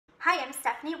Hi, I'm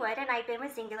Stephanie Wood, and I've been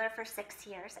with Singular for 6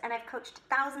 years, and I've coached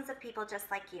thousands of people just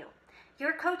like you.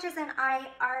 Your coaches and I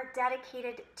are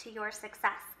dedicated to your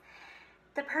success.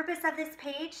 The purpose of this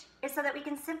page is so that we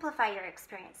can simplify your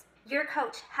experience. Your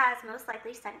coach has most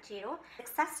likely sent you a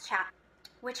success chat.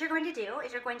 What you're going to do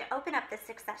is you're going to open up this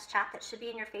success chat that should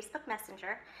be in your Facebook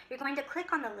Messenger. You're going to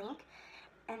click on the link,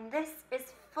 and this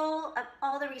is full of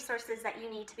all the resources that you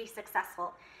need to be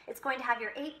successful. It's going to have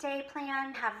your 8-day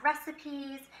plan, have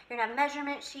recipes, you're going to have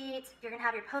measurement sheets, you're going to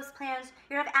have your post plans,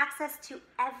 you're going to have access to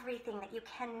everything that you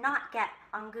cannot get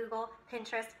on Google,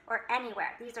 Pinterest, or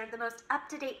anywhere. These are the most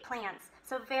up-to-date plans,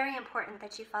 so very important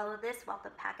that you follow this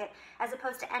welcome packet as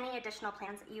opposed to any additional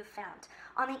plans that you've found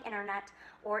on the internet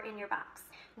or in your box.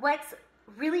 What's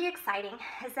really exciting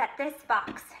is that this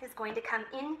box is going to come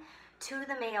in to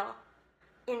the mail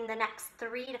in the next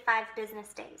 3 to 5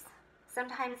 business days.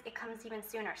 Sometimes it comes even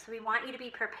sooner, so we want you to be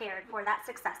prepared for that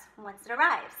success once it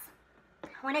arrives.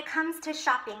 When it comes to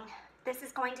shopping, this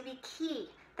is going to be key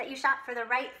that you shop for the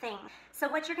right thing. So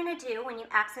what you're going to do when you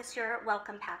access your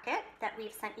welcome packet that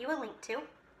we've sent you a link to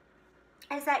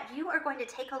is that you are going to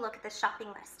take a look at the shopping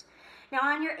list. Now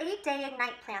on your 8-day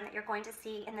Ignite plan that you're going to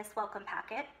see in this welcome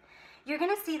packet, you're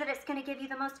going to see that it's going to give you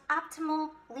the most optimal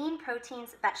lean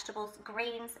proteins, vegetables,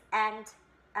 grains, and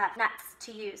nuts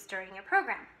to use during your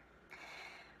program.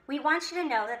 We want you to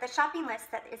know that the shopping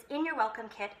list that is in your welcome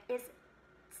kit is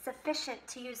sufficient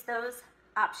to use those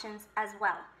options as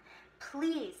well.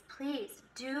 Please, please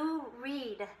do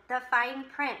read the fine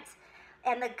print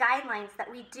and the guidelines that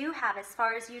we do have as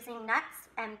far as using nuts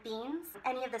and beans,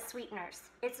 any of the sweeteners.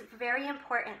 It's very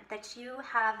important that you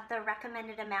have the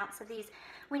recommended amounts of these.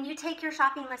 When you take your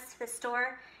shopping list to the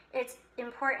store, it's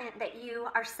important that you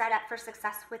are set up for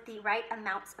success with the right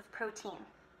amounts of protein.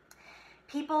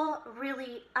 People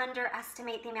really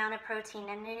underestimate the amount of protein,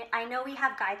 and I know we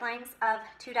have guidelines of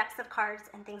 2 decks of cards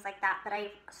and things like that, but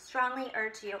I strongly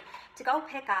urge you to go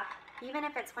pick up, even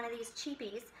if it's one of these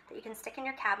cheapies that you can stick in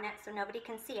your cabinet so nobody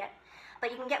can see it,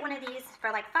 but you can get one of these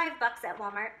for like $5 at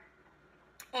Walmart.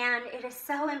 And it is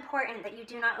so important that you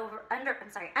do not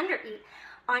undereat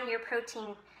on your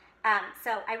protein.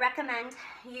 So I recommend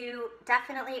you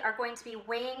definitely are going to be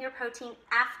weighing your protein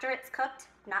after it's cooked,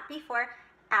 not before,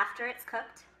 after it's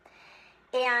cooked.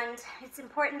 And it's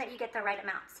important that you get the right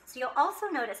amounts. So you'll also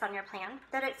notice on your plan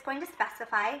that it's going to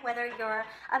specify whether you're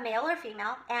a male or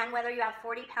female and whether you have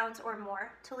 40 pounds or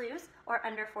more to lose or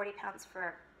under 40 pounds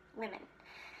for women.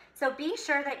 So be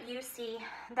sure that you see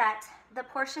that the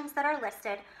portions that are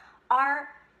listed are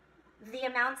the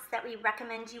amounts that we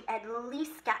recommend you at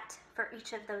least get for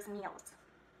each of those meals.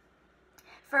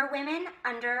 For women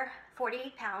under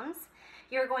 40 pounds,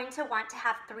 you're going to want to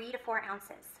have 3 to 4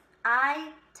 ounces.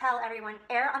 I tell everyone,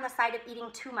 err on the side of eating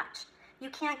too much. You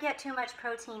can't get too much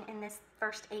protein in this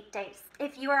first 8 days.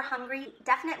 If you are hungry,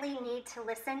 definitely need to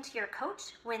listen to your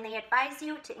coach when they advise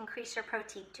you to increase your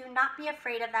protein. Do not be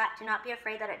afraid of that. Do not be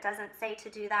afraid that it doesn't say to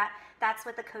do that. That's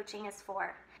what the coaching is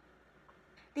for.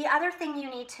 The other thing you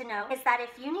need to know is that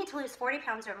if you need to lose 40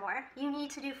 pounds or more, you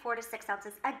need to do 4 to 6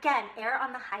 ounces. Again, err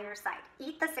on the higher side.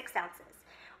 Eat the 6 ounces.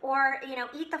 Or,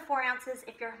 eat the 4 ounces.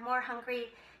 If you're more hungry,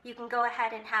 you can go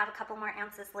ahead and have a couple more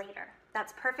ounces later.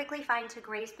 That's perfectly fine to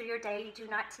graze through your day. You do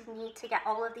not need to get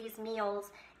all of these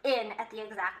meals in at the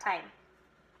exact time.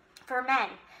 For men,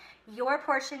 your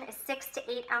portion is 6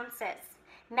 to 8 ounces.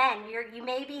 Men, you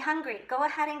may be hungry. Go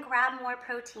ahead and grab more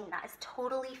protein. That is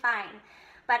totally fine.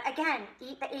 But again,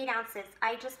 eat the 8 ounces.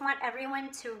 I just want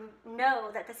everyone to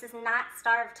know that this is not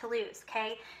starve to lose,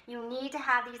 okay? You need to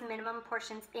have these minimum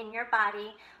portions in your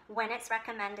body when it's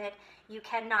recommended. You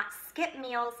cannot skip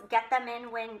meals. Get them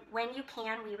in when you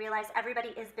can. We realize everybody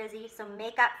is busy, so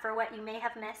make up for what you may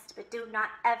have missed, but do not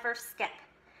ever skip.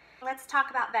 Let's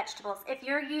talk about vegetables. If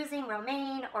you're using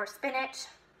romaine or spinach,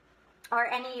 or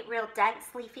any real dense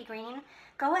leafy green,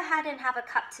 go ahead and have a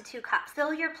cup to 2 cups.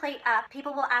 Fill your plate up.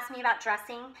 People will ask me about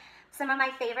dressing. Some of my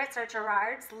favorites are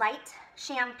Gerard's Light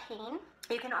Champagne.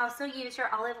 You can also use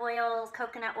your olive oils,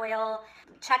 coconut oil.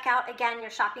 Check out again your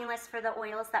shopping list for the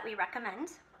oils that we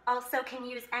recommend. Also can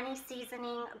use any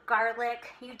seasoning,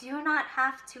 garlic. You do not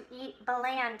have to eat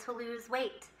bland to lose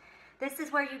weight. This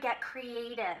is where you get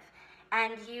creative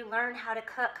and you learn how to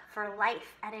cook for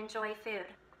life and enjoy food.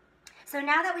 So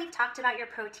now that we've talked about your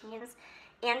proteins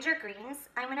and your greens,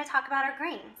 I'm going to talk about our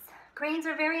grains. Grains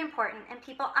are very important, and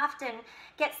people often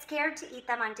get scared to eat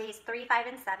them on days 3, 5,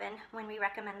 and 7 when we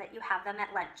recommend that you have them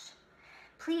at lunch.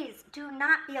 Please do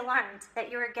not be alarmed that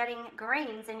you are getting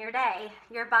grains in your day.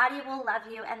 Your body will love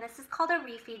you, and this is called a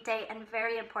refeed day and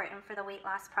very important for the weight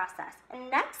loss process. And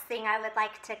next thing I would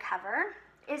like to cover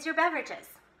is your beverages.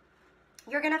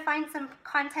 You're going to find some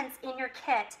contents in your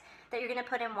kit that you're going to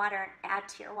put in water and add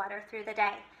to your water through the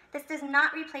day. This does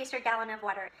not replace your gallon of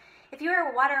water. If you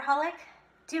are a waterholic,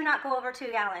 do not go over 2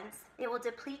 gallons. It will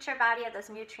deplete your body of those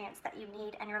nutrients that you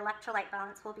need, and your electrolyte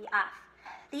balance will be off.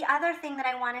 The other thing that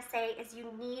I want to say is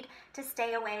you need to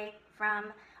stay away from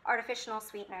artificial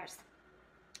sweeteners.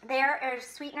 There are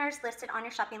sweeteners listed on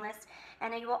your shopping list,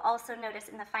 and you will also notice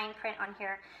in the fine print on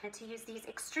here to use these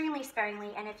extremely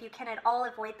sparingly, and if you can at all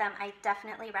avoid them, I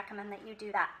definitely recommend that you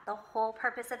do that. The whole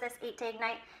purpose of this 8-Day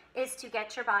Ignite is to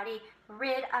get your body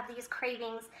rid of these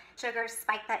cravings. Sugars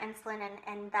spike that insulin,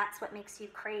 and that's what makes you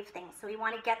crave things. So we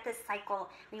want to get this cycle,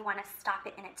 we want to stop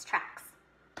it in its tracks.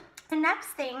 The next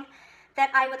thing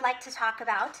that I would like to talk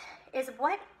about is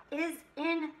what is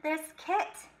in this kit.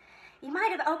 You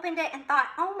might have opened it and thought,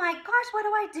 oh my gosh, what do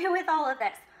I do with all of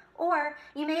this? Or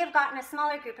you may have gotten a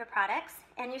smaller group of products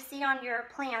and you see on your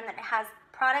plan that it has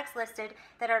products listed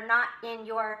that are not in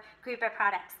your group of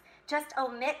products. Just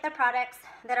omit the products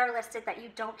that are listed that you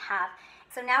don't have.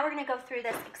 So now we're going to go through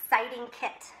this exciting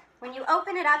kit. When you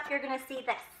open it up, you're going to see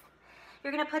this.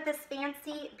 You're going to put this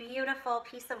fancy, beautiful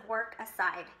piece of work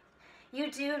aside.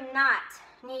 You do not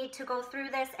need to go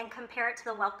through this and compare it to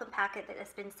the welcome packet that has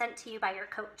been sent to you by your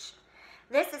coach.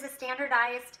 This is a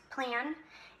standardized plan,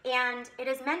 and it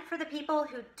is meant for the people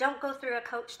who don't go through a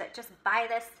coach that just buy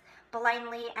this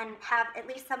blindly and have at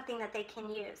least something that they can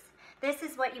use. This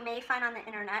is what you may find on the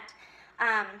internet,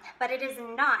 but it is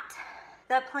not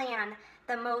the plan,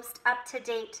 the most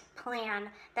up-to-date plan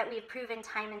that we've proven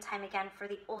time and time again for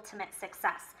the ultimate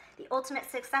success. The ultimate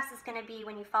success is going to be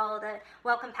when you follow the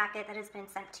welcome packet that has been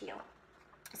sent to you.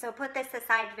 So put this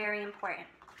aside, very important.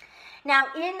 Now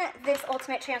in this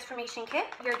Ultimate Transformation Kit,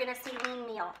 you're going to see Lean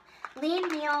Meal. Lean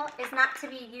Meal is not to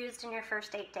be used in your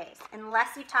first 8 days.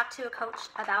 Unless you talk to a coach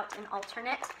about an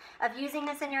alternate of using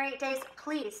this in your 8 days,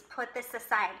 please put this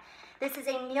aside. This is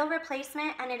a meal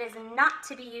replacement, and it is not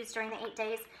to be used during the 8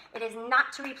 days. It is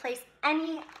not to replace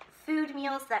any food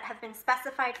meals that have been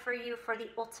specified for you for the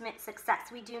ultimate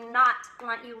success. We do not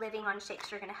want you living on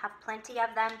shakes. You're going to have plenty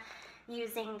of them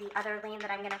using the other lean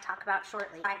that I'm going to talk about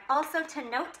shortly. Also to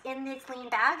note, in these lean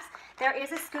bags, there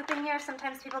is a scoop in here.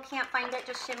 Sometimes people can't find it.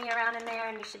 Just shimmy around in there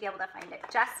and you should be able to find it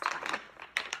just fine.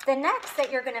 The next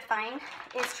that you're going to find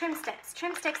is Trim Sticks.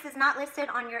 Trim Sticks is not listed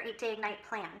on your 8-Day Ignite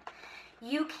plan.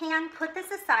 You can put this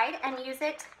aside and use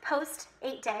it post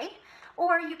 8-day,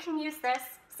 or you can use this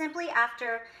simply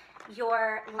after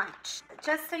your lunch.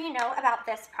 Just so you know about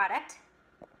this product,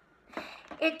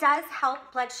 it does help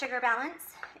blood sugar balance.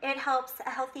 It helps a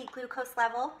healthy glucose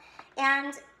level,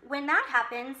 and when that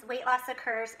happens, weight loss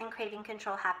occurs and craving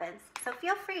control happens. So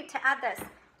feel free to add this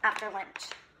after lunch.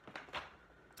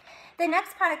 The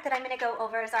next product that I'm going to go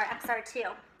over is our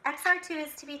XR2. XR2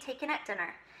 is to be taken at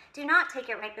dinner. Do not take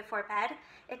it right before bed.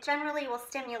 It generally will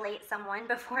stimulate someone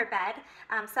before bed.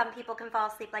 Some people can fall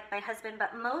asleep like my husband,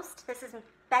 but this is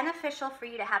beneficial for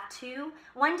you to have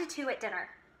 1 to 2 at dinner.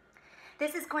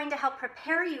 This is going to help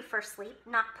prepare you for sleep,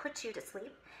 not put you to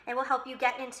sleep. It will help you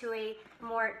get into a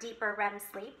more deeper REM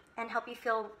sleep and help you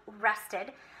feel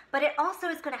rested. But it also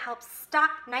is going to help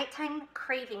stop nighttime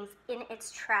cravings in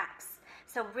its tracks.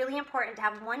 So really important to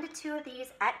have 1 to 2 of these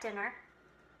at dinner.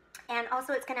 And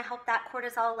also it's going to help that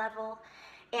cortisol level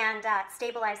and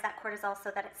stabilize that cortisol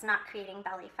so that it's not creating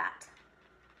belly fat.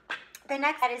 The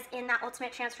next that is in that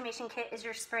Ultimate Transformation Kit is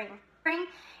your Spring. Spring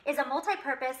is a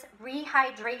multi-purpose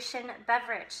rehydration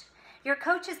beverage. Your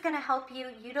coach is going to help you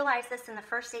utilize this in the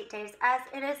first 8 days, as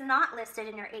it is not listed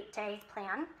in your 8-day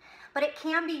plan, but it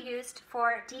can be used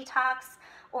for detox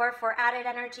or for added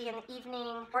energy in the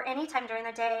evening or anytime during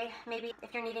the day, maybe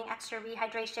if you're needing extra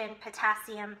rehydration,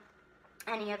 potassium,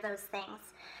 any of those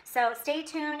things. So stay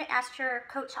tuned, ask your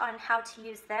coach on how to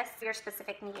use this for your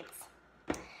specific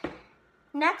needs.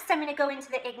 Next, I'm going to go into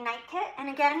the Ignite Kit, and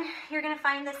again, you're going to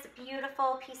find this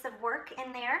beautiful piece of work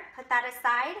in there. Put that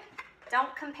aside.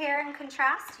 Don't compare and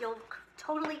contrast. You'll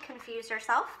totally confuse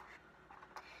yourself.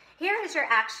 Here is your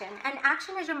Action, and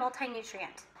Action is your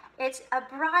multi-nutrient. It's a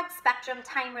broad spectrum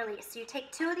time release. You take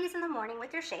 2 of these in the morning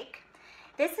with your shake.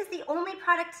 This is the only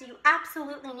product you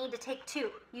absolutely need to take 2.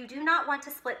 You do not want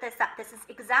to split this up. This is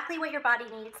exactly what your body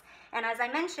needs, and as I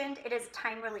mentioned, it is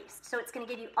time released. So it's going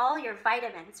to give you all your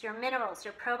vitamins, your minerals,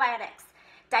 your probiotics,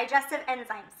 digestive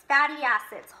enzymes, fatty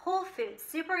acids, whole foods,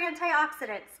 super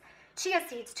antioxidants, chia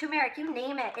seeds, turmeric, you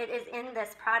name it, it is in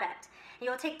this product.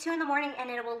 You'll take 2 in the morning and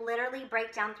it will literally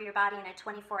break down through your body in a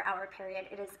 24-hour period.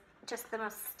 It is just the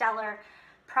most stellar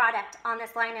product on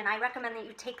this line, and I recommend that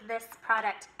you take this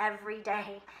product every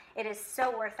day. It is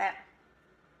so worth it.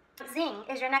 Zing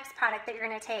is your next product that you're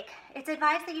going to take. It's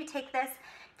advised that you take this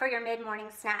for your mid-morning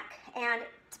snack. And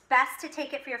it's best to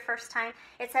take it for your first time.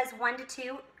 It says 1 to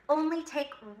 2. Only take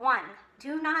 1.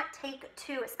 Do not take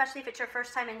 2, especially if it's your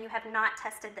first time and you have not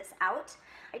tested this out.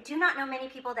 I do not know many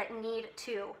people that need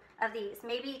 2 of these.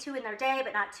 Maybe 2 in their day,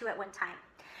 but not 2 at one time.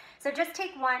 So just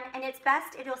take 1, and it's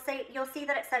best, you'll see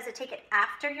that it says to take it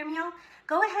after your meal.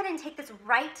 Go ahead and take this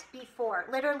right before,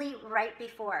 literally right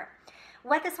before.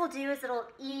 What this will do is it'll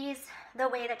ease the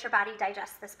way that your body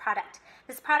digests this product.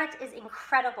 This product is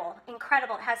incredible,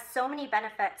 incredible. It has so many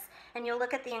benefits, and you'll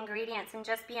look at the ingredients and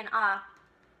just be in awe.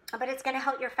 But it's going to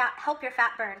help your fat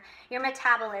burn, your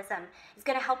metabolism. It's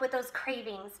going to help with those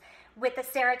cravings, with the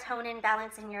serotonin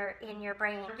balance in your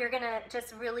brain. You're going to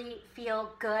just really feel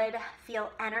good,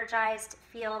 feel energized,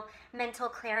 feel mental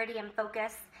clarity and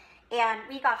focus. And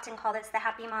we often call this the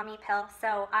happy mommy pill.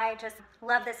 So I just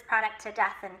love this product to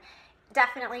death, and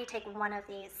definitely take 1 of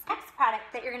these. Next product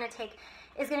that you're going to take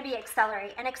is going to be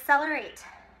Accelerate. And Accelerate,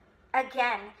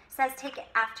 again, says take it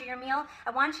after your meal.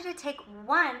 I want you to take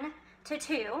 1 to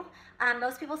 2.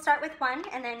 Most people start with 1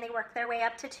 and then they work their way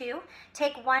up to 2.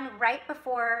 Take 1 right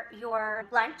before your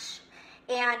lunch.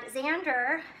 And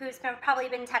Xander, who's probably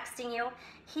been texting you,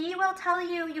 he will tell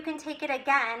you you can take it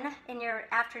again in your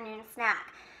afternoon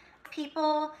snack.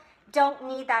 People don't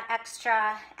need that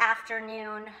extra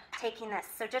afternoon taking this.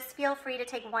 So just feel free to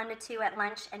take 1 to 2 at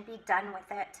lunch and be done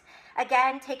with it.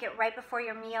 Again, take it right before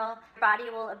your meal. Your body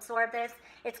will absorb this.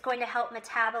 It's going to help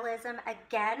metabolism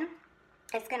again.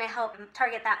 It's going to help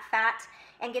target that fat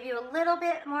and give you a little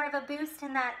bit more of a boost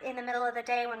in the middle of the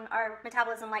day when our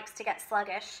metabolism likes to get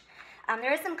sluggish.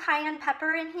 There is some cayenne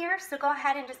pepper in here, so go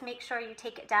ahead and just make sure you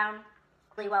take it down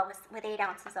really well with 8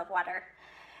 ounces of water.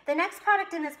 The next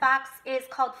product in this box is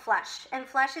called Flush, and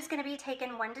Flush is going to be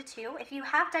taken 1 to 2. If you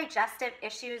have digestive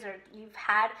issues or you've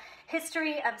had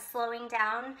history of slowing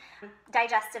down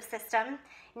digestive system,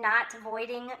 not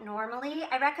voiding normally,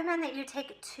 I recommend that you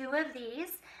take 2 of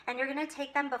these, and you're going to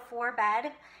take them before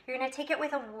bed. You're going to take it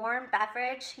with a warm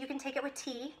beverage. You can take it with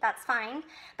tea, that's fine.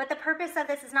 But the purpose of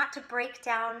this is not to break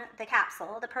down the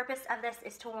capsule. The purpose of this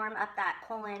is to warm up that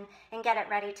colon and get it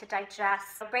ready to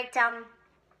digest. So break down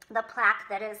the plaque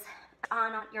that is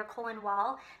on your colon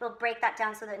wall. It'll break that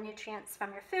down so that nutrients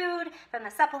from your food, from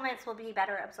the supplements will be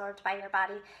better absorbed by your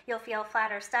body. You'll feel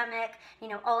flatter stomach,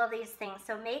 all of these things.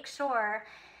 So make sure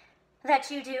that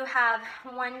you do have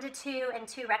 1 to 2 and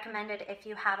 2 recommended if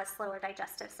you have a slower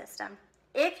digestive system.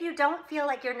 If you don't feel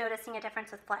like you're noticing a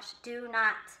difference with Flush, do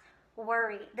not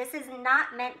worry. This is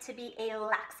not meant to be a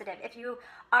laxative. If you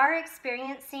are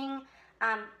experiencing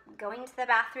going to the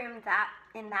bathroom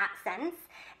in that sense,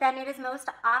 then it is most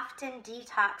often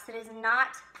detox. It is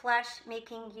not Flush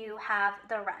making you have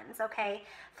the runs, okay?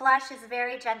 Flush is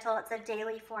very gentle. It's a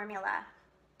daily formula.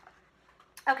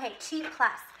 Okay, Cheat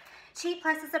Plus. Cheat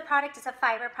Plus is a product, it's a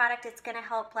fiber product. It's going to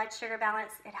help blood sugar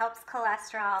balance. It helps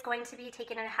cholesterol. It's going to be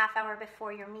taken in a half hour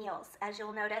before your meals. As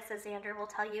you'll notice, as Xander will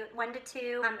tell you, 1 to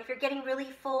 2. If you're getting really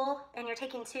full and you're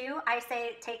taking 2, I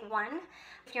say take 1.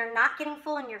 If you're not getting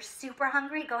full and you're super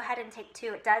hungry, go ahead and take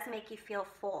 2. It does make you feel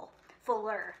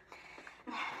fuller.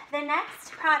 The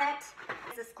next product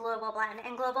is this Global Blend,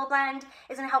 and Global Blend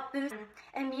is going to help boost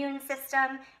the immune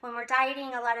system. When we're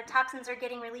dieting, a lot of toxins are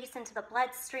getting released into the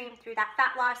bloodstream through that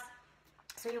fat loss.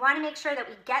 So you want to make sure that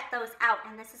we get those out,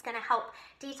 and this is going to help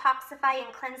detoxify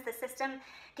and cleanse the system,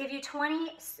 give you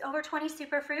over 20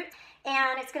 superfruits,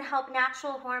 and it's going to help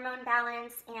natural hormone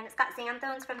balance, and it's got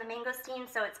xanthones from the mangosteen,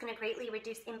 so it's going to greatly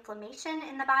reduce inflammation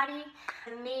in the body.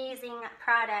 Amazing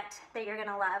product that you're going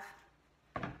to love.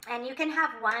 And you can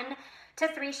have 1 to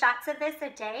 3 shots of this a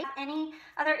day. Any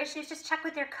other issues, just check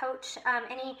with your coach.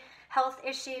 Any health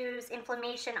issues,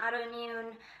 inflammation,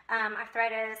 autoimmune,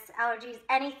 arthritis, allergies,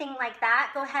 anything like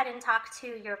that, go ahead and talk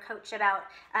to your coach about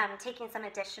taking some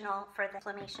additional for the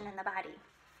inflammation in the body.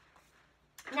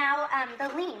 Now,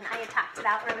 the lean I had talked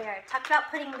about earlier. I talked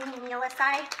about putting lean meal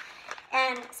aside.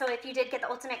 And so if you did get the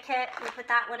ultimate kit, we put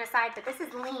that one aside, but this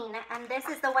is lean, and this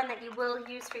is the one that you will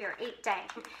use for your 8-day.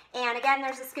 And again,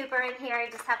 there's a scooper in here. I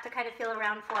just have to kind of feel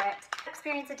around for it.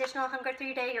 Experience additional hunger through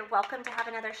your day, you're welcome to have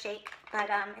another shake, but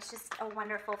it's just a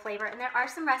wonderful flavor. And there are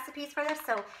some recipes for this,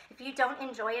 so if you don't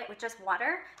enjoy it with just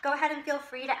water, go ahead and feel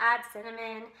free to add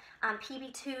cinnamon.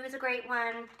 PB2 is a great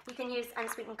one. You can use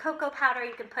unsweetened cocoa powder.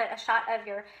 You can put a shot of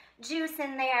your juice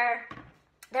in there.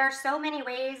 There are so many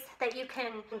ways that you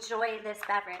can enjoy this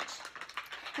beverage.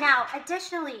 Now,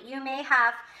 additionally, you may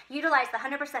have utilized the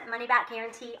 100% money-back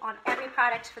guarantee on every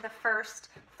product for the first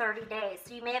 30 days.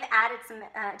 So you may have added some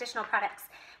additional products.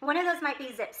 One of those might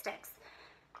be Zip Sticks.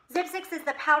 Zip 6 is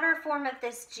the powder form of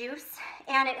this juice,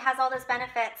 and it has all those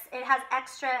benefits. It has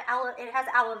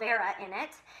aloe vera in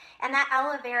it, and that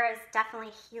aloe vera is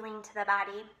definitely healing to the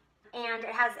body. And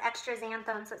it has extra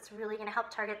xanthan, so it's really going to help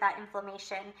target that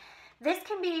inflammation. This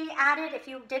can be added, if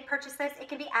you did purchase this, it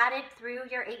can be added through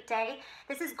your 8-day.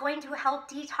 This is going to help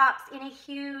detox in a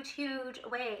huge, huge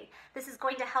way. This is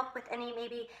going to help with any,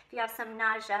 maybe if you have some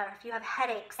nausea or if you have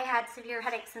headaches. I had severe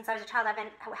headaches since I was a child. I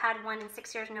haven't had one in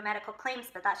 6 years, no medical claims,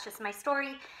 but that's just my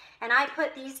story. And I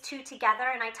put these two together,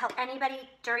 and I tell anybody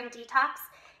during detox,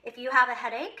 if you have a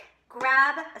headache,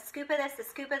 grab a scoop of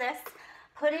this,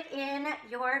 put it in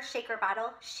your shaker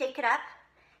bottle, shake it up,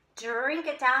 drink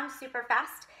it down super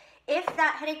fast. If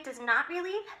that headache does not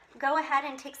relieve, go ahead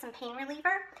and take some pain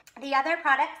reliever. The other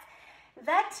products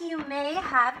that you may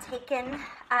have taken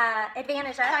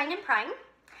advantage of, Shine and Prime.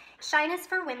 Shine is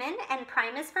for women and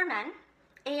Prime is for men.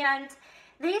 And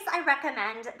these I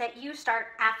recommend that you start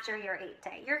after your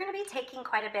 8-day. You're going to be taking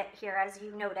quite a bit here, as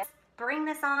you notice. Bring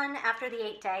this on after the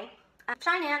 8-day.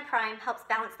 Shine and Prime helps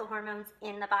balance the hormones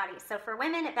in the body. So for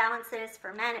women, it balances.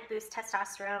 For men, it boosts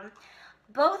testosterone.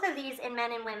 Both of these in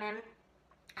men and women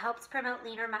helps promote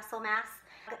leaner muscle mass,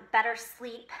 better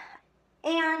sleep,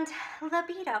 and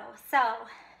libido. So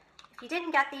if you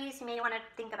didn't get these, you may want to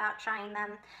think about trying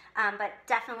them, but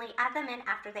definitely add them in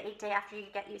after the 8-day, after you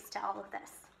get used to all of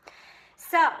this.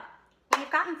 So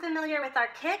we've gotten familiar with our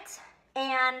kit,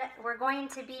 and we're going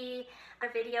to be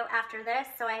a video after this,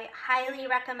 so I highly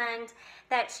recommend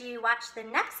that you watch the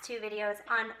next 2 videos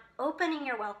on opening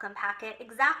your welcome packet,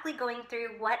 exactly going through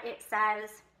what it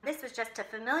says. This was just to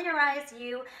familiarize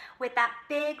you with that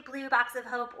big blue box of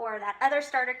hope, or that other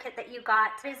starter kit that you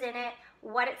got, what is in it,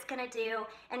 what it's going to do,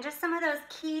 and just some of those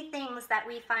key things that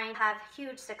we find have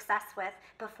huge success with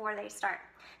before they start.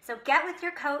 So get with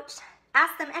your coach,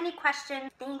 ask them any questions.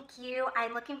 Thank you.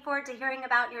 I'm looking forward to hearing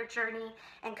about your journey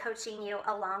and coaching you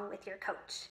along with your coach.